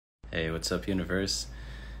Hey, what's up, universe?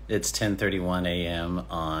 It's 10:31 a.m.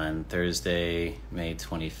 on Thursday, May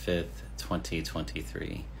 25th,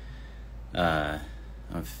 2023. I'm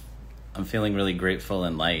feeling really grateful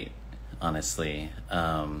and light, honestly.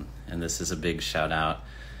 And this is a big shout out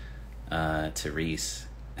to Reese.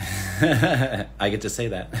 I get to say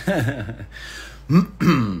that.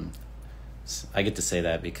 I get to say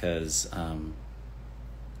that because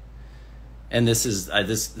and there's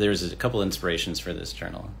a couple inspirations for this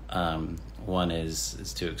journal. One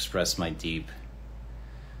is to express my deep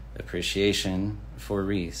appreciation for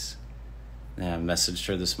Reese. And I messaged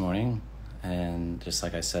her this morning, and just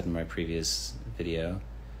like I said in my previous video,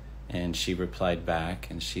 and she replied back,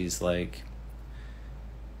 and she's like,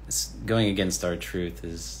 it's going against our truth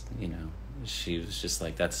is, she was just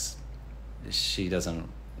like, she doesn't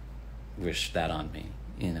wish that on me,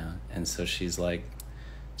 and so she's like,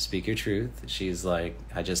 speak your truth. She's like,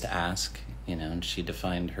 I just ask, and she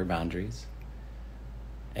defined her boundaries.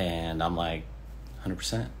 And I'm like,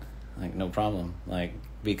 100%, like, no problem. Like,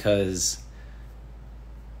 because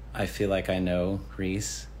I feel like I know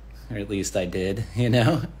Reese, or at least I did,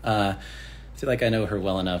 I feel like I know her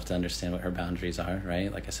well enough to understand what her boundaries are,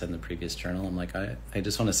 right? Like I said in the previous journal, I'm like, I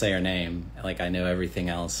just want to say her name. Like, I know everything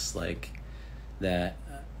else, like, that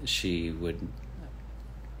she would,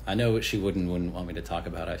 I know what she wouldn't want me to talk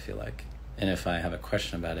about, I feel like. And if I have a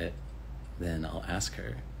question about it, then I'll ask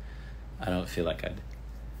her. I don't feel like I'd,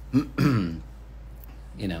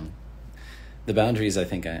 the boundaries I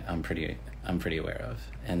think I'm pretty aware of.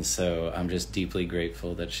 And so I'm just deeply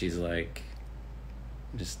grateful that she's like,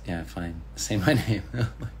 yeah, fine, say my name.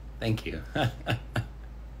 Thank you.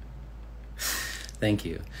 Thank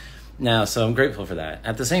you. Now, so I'm grateful for that.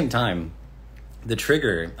 At the same time, the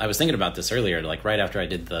trigger, I was thinking about this earlier, like right after I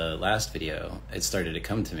did the last video, it started to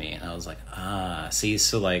come to me, and I was like, see,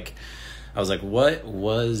 so like, I was like, what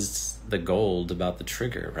was the gold about the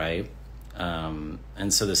trigger, right?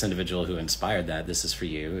 And so this individual who inspired that, this is for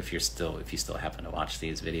you, if you still happen to watch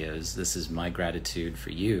these videos, this is my gratitude for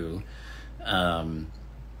you,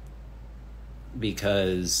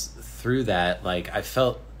 because through that, like, I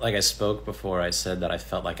felt like I spoke before, I said that I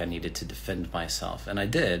felt like I needed to defend myself, and I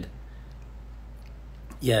did.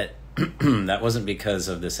 Yet, that wasn't because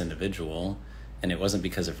of this individual, and it wasn't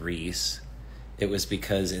because of Reese. It was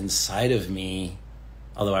because inside of me,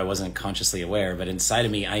 although I wasn't consciously aware, but inside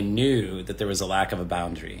of me, I knew that there was a lack of a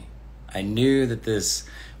boundary. I knew that this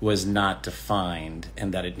was not defined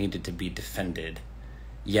and that it needed to be defended.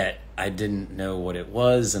 Yet, I didn't know what it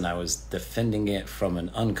was, and I was defending it from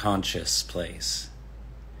an unconscious place.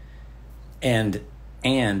 And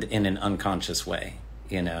in an unconscious way.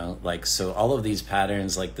 Like, so all of these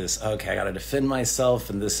patterns like this, okay, I got to defend myself.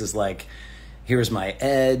 And this is like, here's my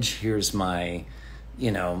edge. Here's my,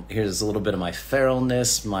 here's a little bit of my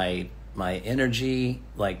feralness, my energy,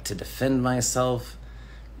 like, to defend myself,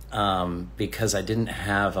 because I didn't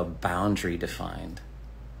have a boundary defined.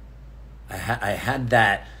 I had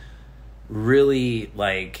that really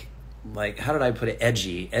like, how did I put it?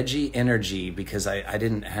 Edgy energy, because I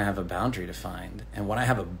didn't have a boundary defined. And when I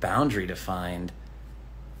have a boundary defined,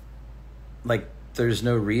 like, there's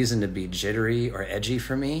no reason to be jittery or edgy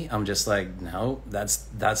for me. I'm just like, no, that's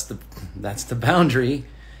the boundary,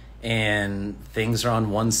 and things are on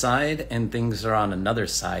one side and things are on another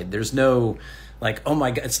side. There's no, like, oh my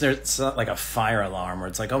God, it's not like a fire alarm where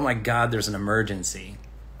it's like, oh my God, there's an emergency.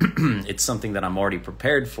 It's something that I'm already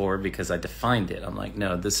prepared for because I defined it. I'm like,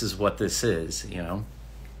 no, this is what this is,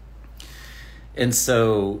 And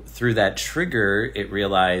so through that trigger, it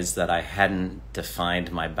realized that I hadn't defined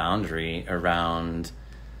my boundary around,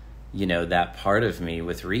 that part of me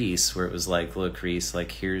with Reese, where it was like, look, Reese,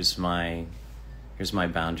 like, here's my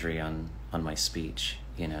boundary on my speech.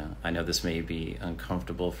 I know this may be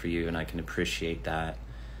uncomfortable for you, and I can appreciate that.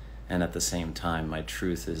 And at the same time, my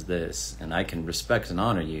truth is this, and I can respect and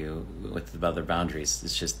honor you with the other boundaries.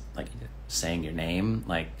 It's just like saying your name,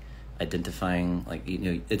 like, identifying, like,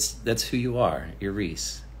 that's who you are. You're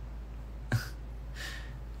Reese.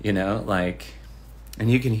 Like, and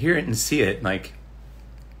you can hear it and see it, like,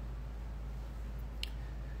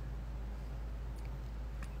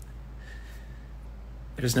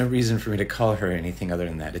 there's no reason for me to call her anything other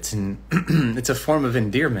than that. It's it's a form of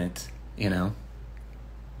endearment,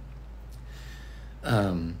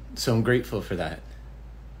 so I'm grateful for that.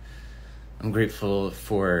 I'm grateful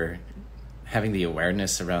for having the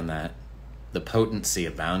awareness around that, the potency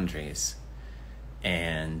of boundaries,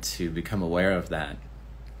 and to become aware of that.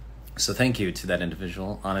 So thank you to that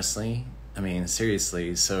individual, honestly. I mean,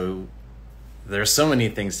 seriously. So there's so many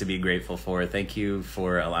things to be grateful for. Thank you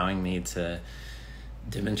for allowing me to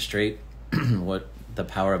demonstrate what the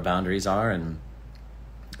power of boundaries are, and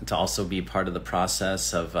to also be part of the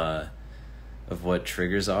process of what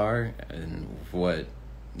triggers are and what,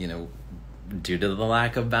 due to the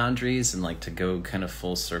lack of boundaries, and like to go kind of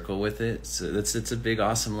full circle with it. So it's a big,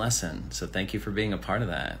 awesome lesson. So thank you for being a part of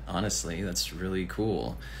that. Honestly, that's really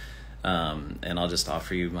cool. And I'll just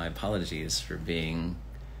offer you my apologies for being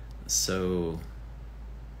for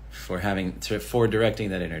directing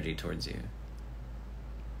that energy towards you.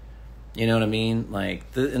 You know what I mean? Like,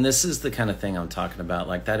 and this is the kind of thing I'm talking about.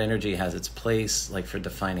 Like, that energy has its place, like, for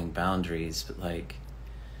defining boundaries, but like,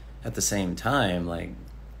 at the same time, like,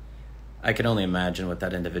 I can only imagine what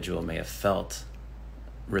that individual may have felt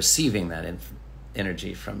receiving that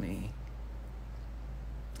energy from me.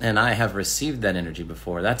 And I have received that energy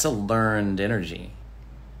before. That's a learned energy.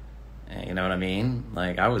 You know what I mean?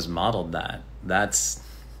 Like, I was modeled that. That's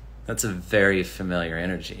a very familiar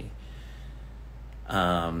energy.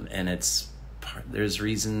 And there's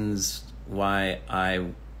reasons why I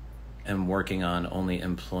am working on only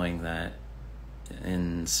employing that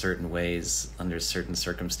in certain ways under certain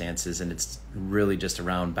circumstances, and it's really just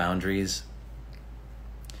around boundaries.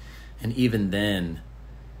 And even then,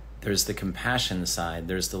 there's the compassion side.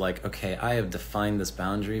 There's the like, okay, I have defined this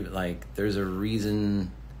boundary, but like, there's a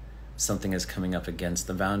reason something is coming up against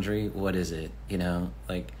the boundary. What is it?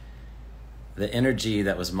 Like, the energy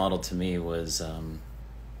that was modeled to me was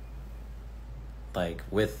like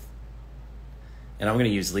with, and I'm going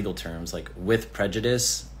to use legal terms, like with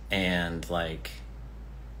prejudice and like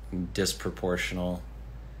disproportional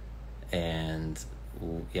and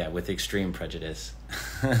with extreme prejudice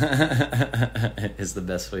is the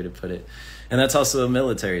best way to put it. And that's also a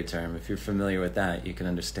military term. If you're familiar with that, you can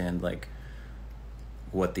understand like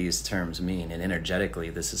what these terms mean. And energetically,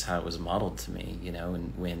 this is how it was modeled to me,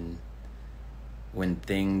 and when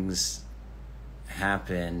things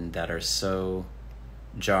happen that are so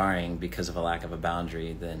jarring because of a lack of a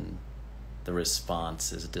boundary, then the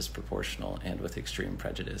response is disproportional and with extreme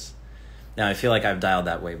prejudice. Now, I feel like I've dialed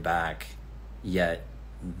that way back, yet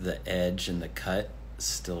the edge and the cut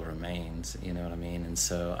still remains, you know what I mean? And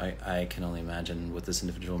so I can only imagine what this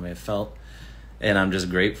individual may have felt. And I'm just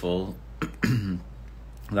grateful,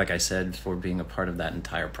 like I said, for being a part of that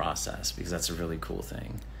entire process, because that's a really cool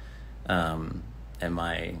thing. And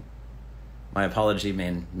my apology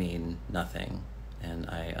may mean nothing, and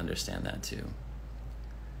I understand that too.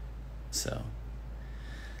 So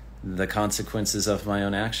the consequences of my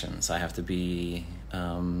own actions, I have to be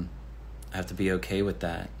okay with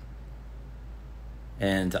that.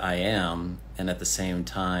 And I am, and at the same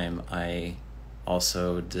time, I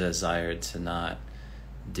also desire to not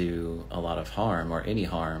do a lot of harm or any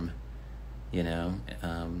harm,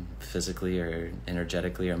 physically or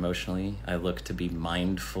energetically or emotionally. I look to be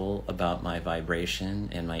mindful about my vibration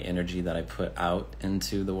and my energy that I put out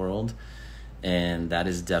into the world. And that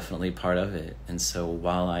is definitely part of it. And so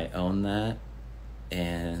while I own that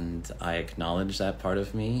and I acknowledge that part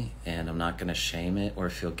of me, and I'm not going to shame it or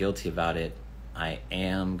feel guilty about it, I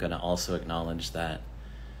am going to also acknowledge that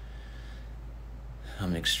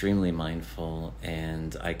I'm extremely mindful,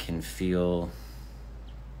 and I can feel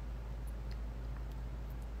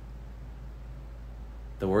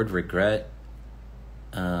the word regret,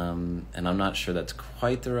 and I'm not sure that's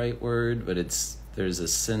quite the right word, but there's a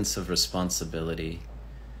sense of responsibility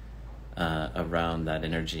around that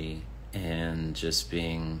energy, and just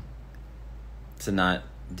to not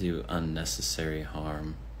do unnecessary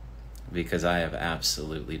harm, because I have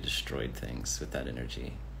absolutely destroyed things with that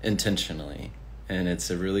energy intentionally, and it's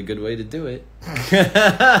a really good way to do it.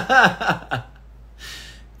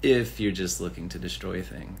 If you're just looking to destroy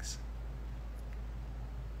things,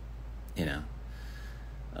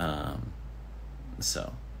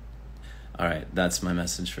 so all right, that's my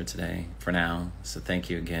message for today, for now. So thank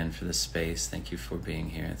you again for this space. Thank you for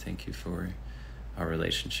being here. Thank you for our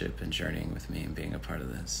relationship and journeying with me and being a part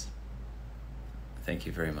of this. Thank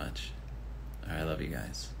you very much. All right, I love you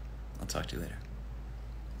guys. I'll talk to you later.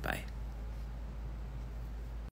 Bye.